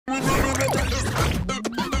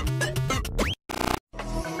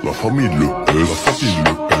La famille Le S.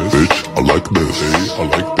 Bitch, I like this. Hey, I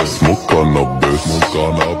like this. Smoke cannabis.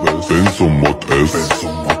 Benz on mode S.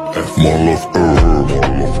 More love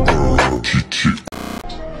her. Chichi.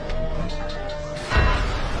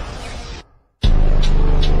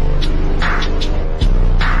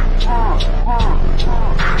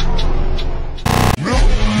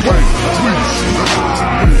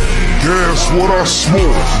 Gas what I smoke,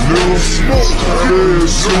 nigga.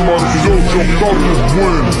 Gas in my dope, I'm about to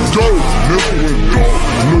win. Dope, nigga.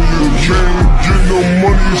 No, you can't get no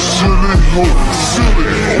money, silly hoe. Silly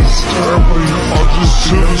hoe. I just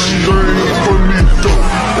hit a stain for me, dope.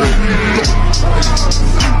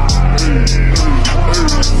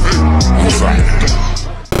 What's that?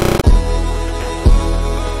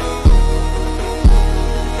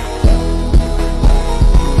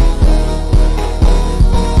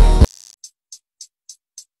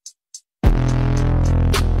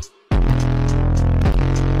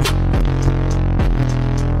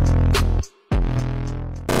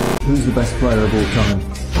 Who's the best player of all time?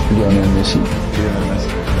 Kylian Messi.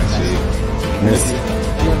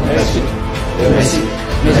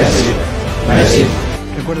 Messi.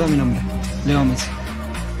 Recuerda mi nombre, Leo Messi.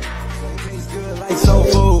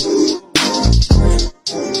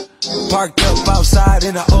 Parked up outside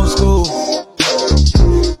in the old school.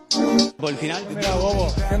 Gol final.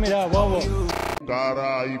 ¿Qué mira, bobo?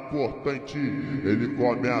 Cara importante, ele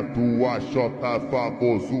come a tua xota,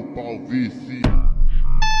 famoso pau vice.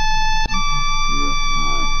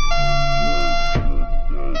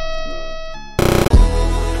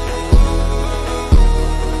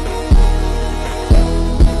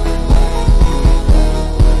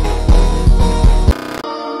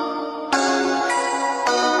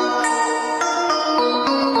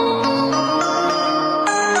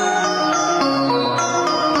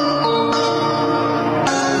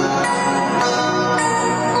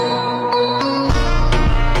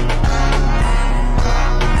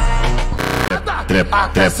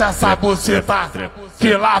 Aquece essa buceta,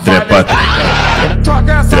 que lá vai.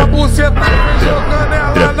 Joga essa buceta, jogando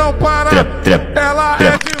ela não para. Ela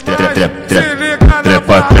é demais, se liga na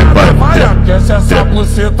parada. Vai, aquece essa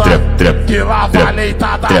buceta, que lá vai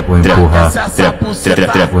leitada. Aquece essa buceta, que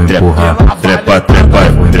lá vai leitada.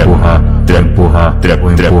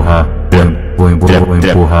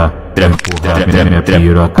 Minha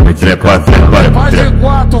piroca de Vai de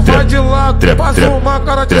quatro, vai de lado, faz uma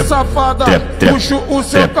cara de safada. Puxo o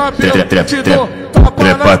seu cabelo, te dou tapa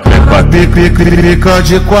na cara. Pica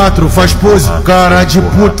de quatro, faz pose, cara de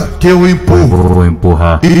puta, que eu empurro. Vou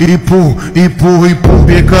empurrar. Empurro.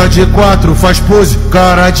 Pica de quatro, faz pose,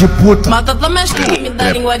 cara de puta. Mata tua mestre, me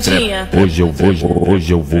dá linguadinha. Hoje eu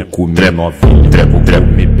vou comer novinho.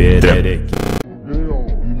 Me perereque.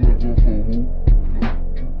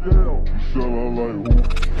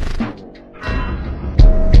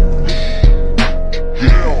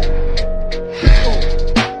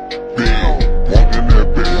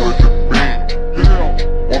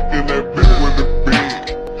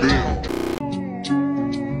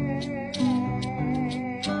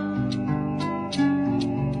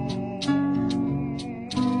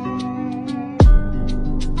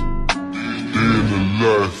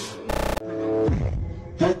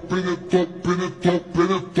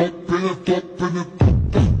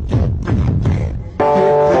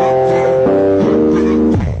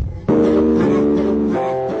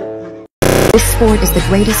 This sport is the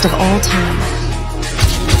greatest of all time.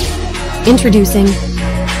 Introducing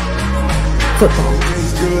football.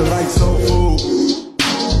 Good like soul food.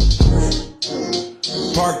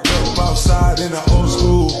 Parked up outside in the old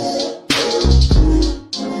school.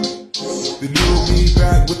 The new me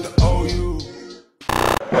back with the OU.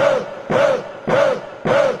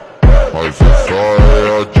 Mas essa é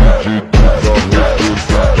a atitude da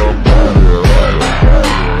representa mulher.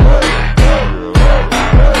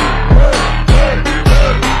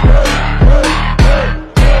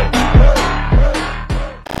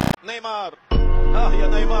 Neymar, ya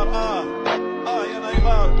Neymar, ya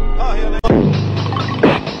Neymar, ya Neymar.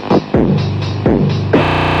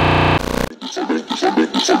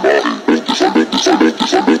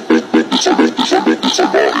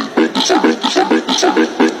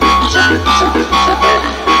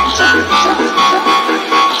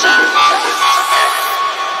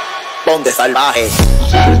 Ponte salvaje.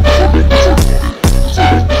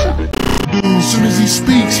 As soon as he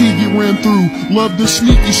speaks, he get ran through. Love the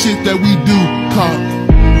sneaky shit that we do. Cop.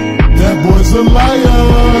 That boy's a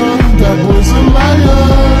liar. That boy's a liar.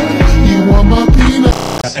 He want my peanut.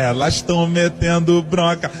 Elas tão metendo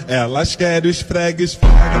bronca, elas querem esfrega,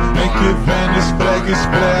 esfrega. Vem que vem no esfrega,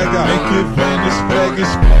 esfrega. Vem que vem no esfrega,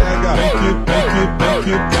 esfrega. Vem que vem que vem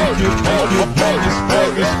que vem que vem que vem no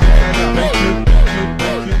esfrega, esfrega. Vem que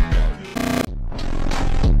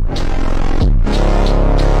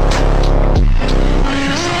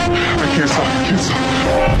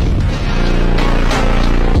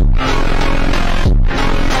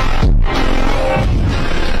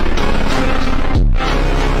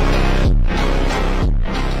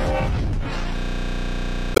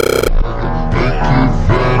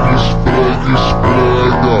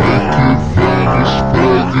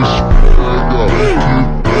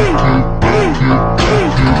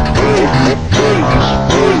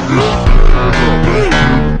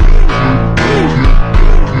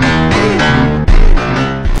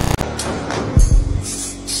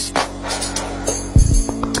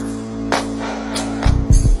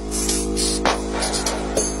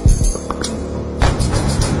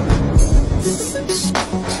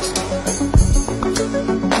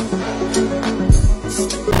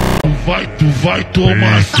Tu vai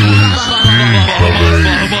tomar seu respeito,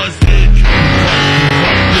 velho.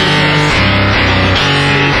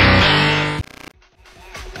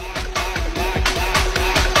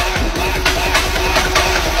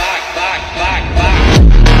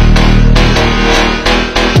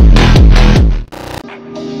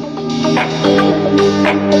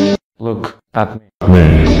 Look at me.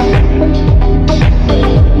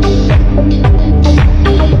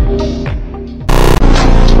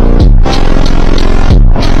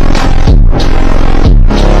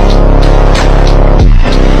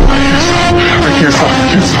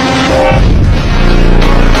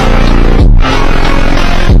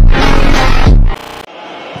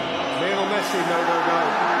 Ronaldo Messi,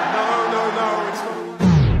 no, it's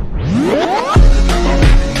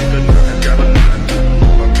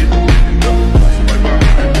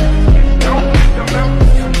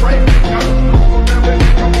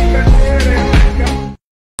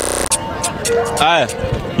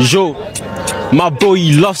Joe, my bro,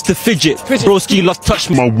 he loves to fidget. Broski loves touch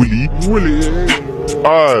me. My Willie,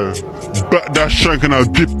 aye, back that shank and I'll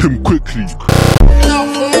dip him quickly.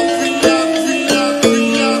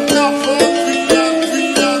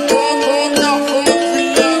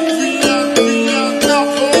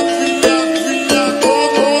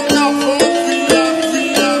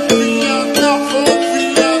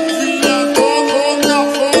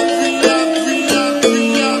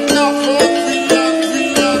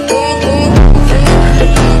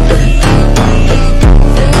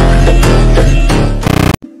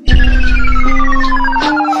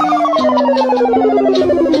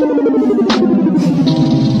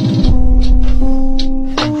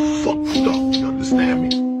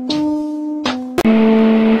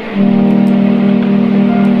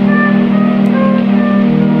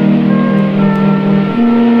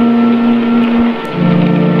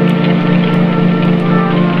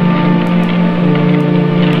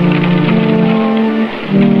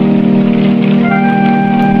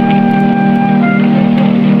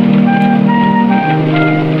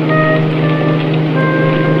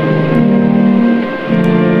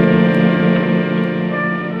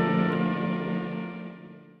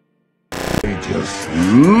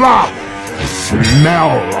 Love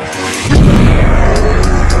smell.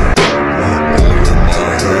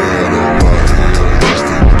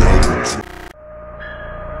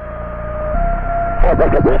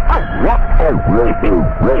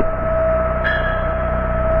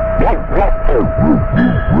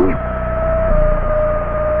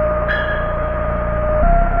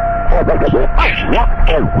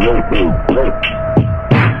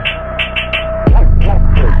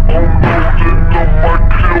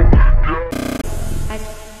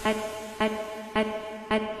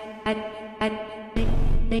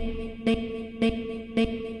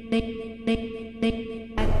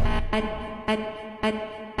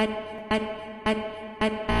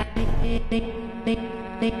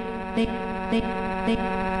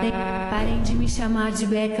 Parem de me chamar de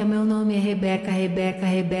Beca, meu nome é Rebeca, Rebeca,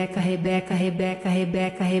 Rebeca, Rebeca, Rebeca,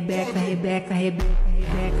 Rebeca, Rebeca, Rebeca, Rebeca, Rebeca,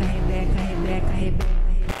 Rebeca, Rebeca, Rebeca.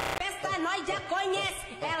 Essa nós já conhece,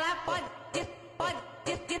 ela pode, ela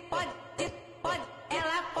pode, ela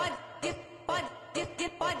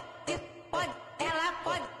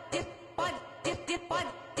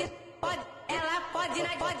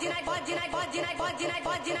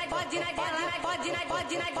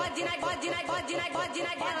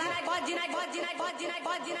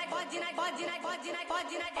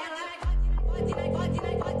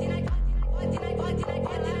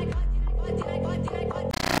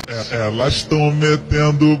Elas estão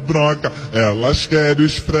metendo bronca, elas querem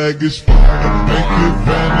esfrega, esfrega. Vem que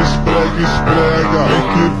vem, esfrega, esfrega. Vem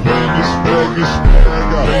que vem, esfrega,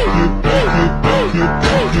 esfrega. Vem que esfrega,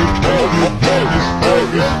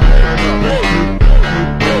 esfrega.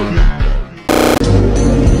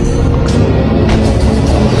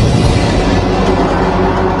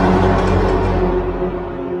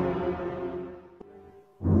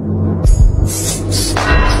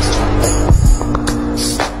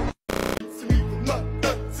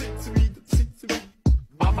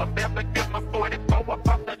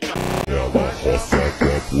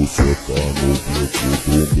 Você tá no beco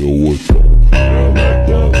do meu ojão. Ela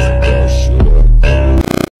dança da xereca.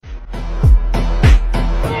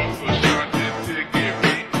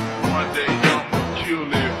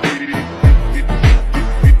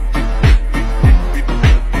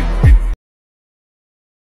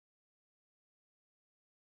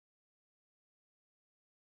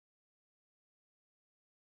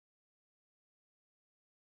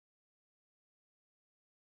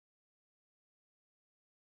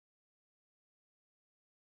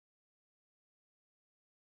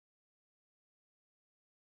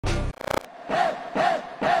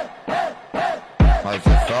 Mas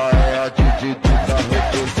essa é a Didi que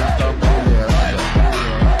representa a mulherada.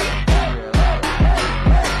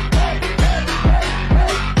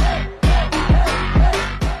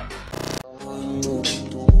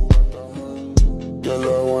 Girl, I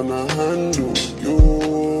wanna handle you.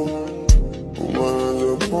 Woman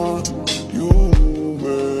upon you,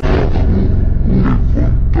 babe.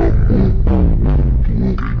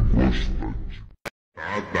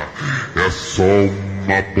 É só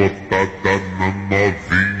uma botada na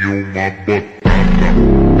novinha, uma botada.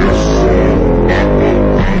 É só uma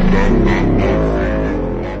botada na novinha.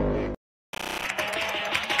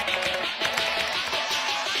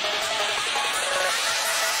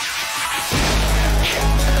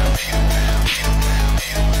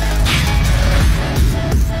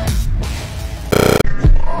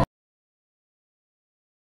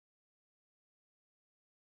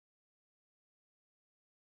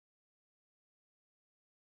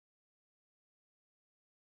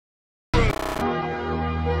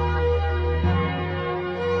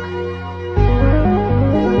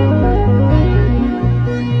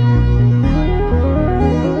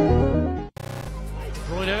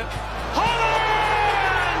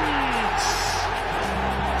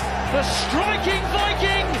 The striking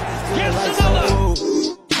Viking gets another.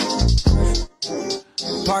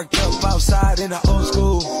 Parked up outside in the old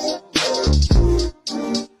school.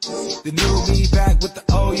 The new me back with the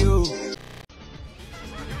OU.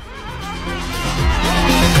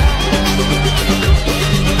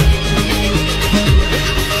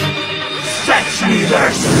 Sex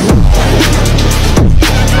leaders.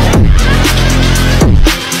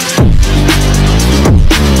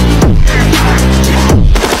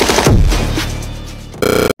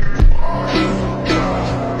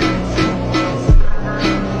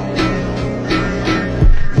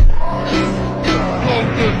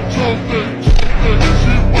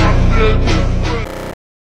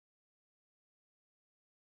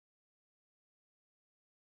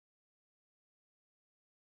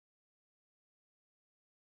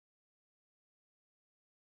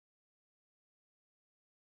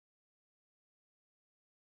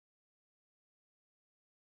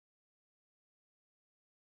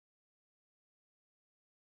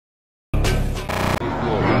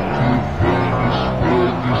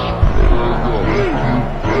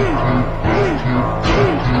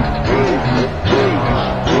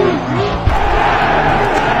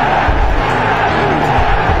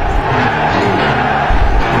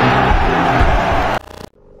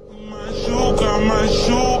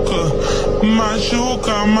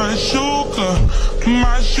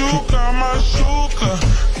 Machuca,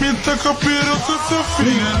 me taca peruca, sua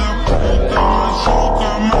filha da puta.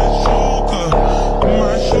 Machuca,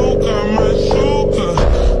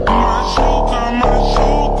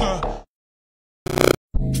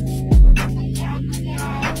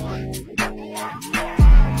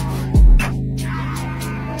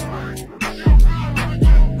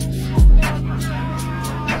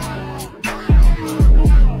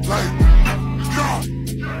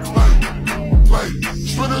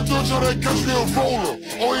 catch me a roller,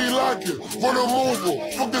 oh he like it, run him over,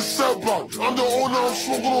 fucking setback, I'm the owner, I'm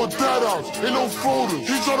smoking on that house, ain't no folders,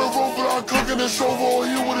 he tryna roll but I'm cooking this over, oh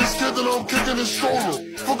he with his kid and I'm kicking his shoulder,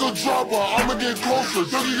 fuck a dropper, I'ma get closer,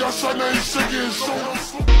 Dougie got shot now he's shaking his shoulder.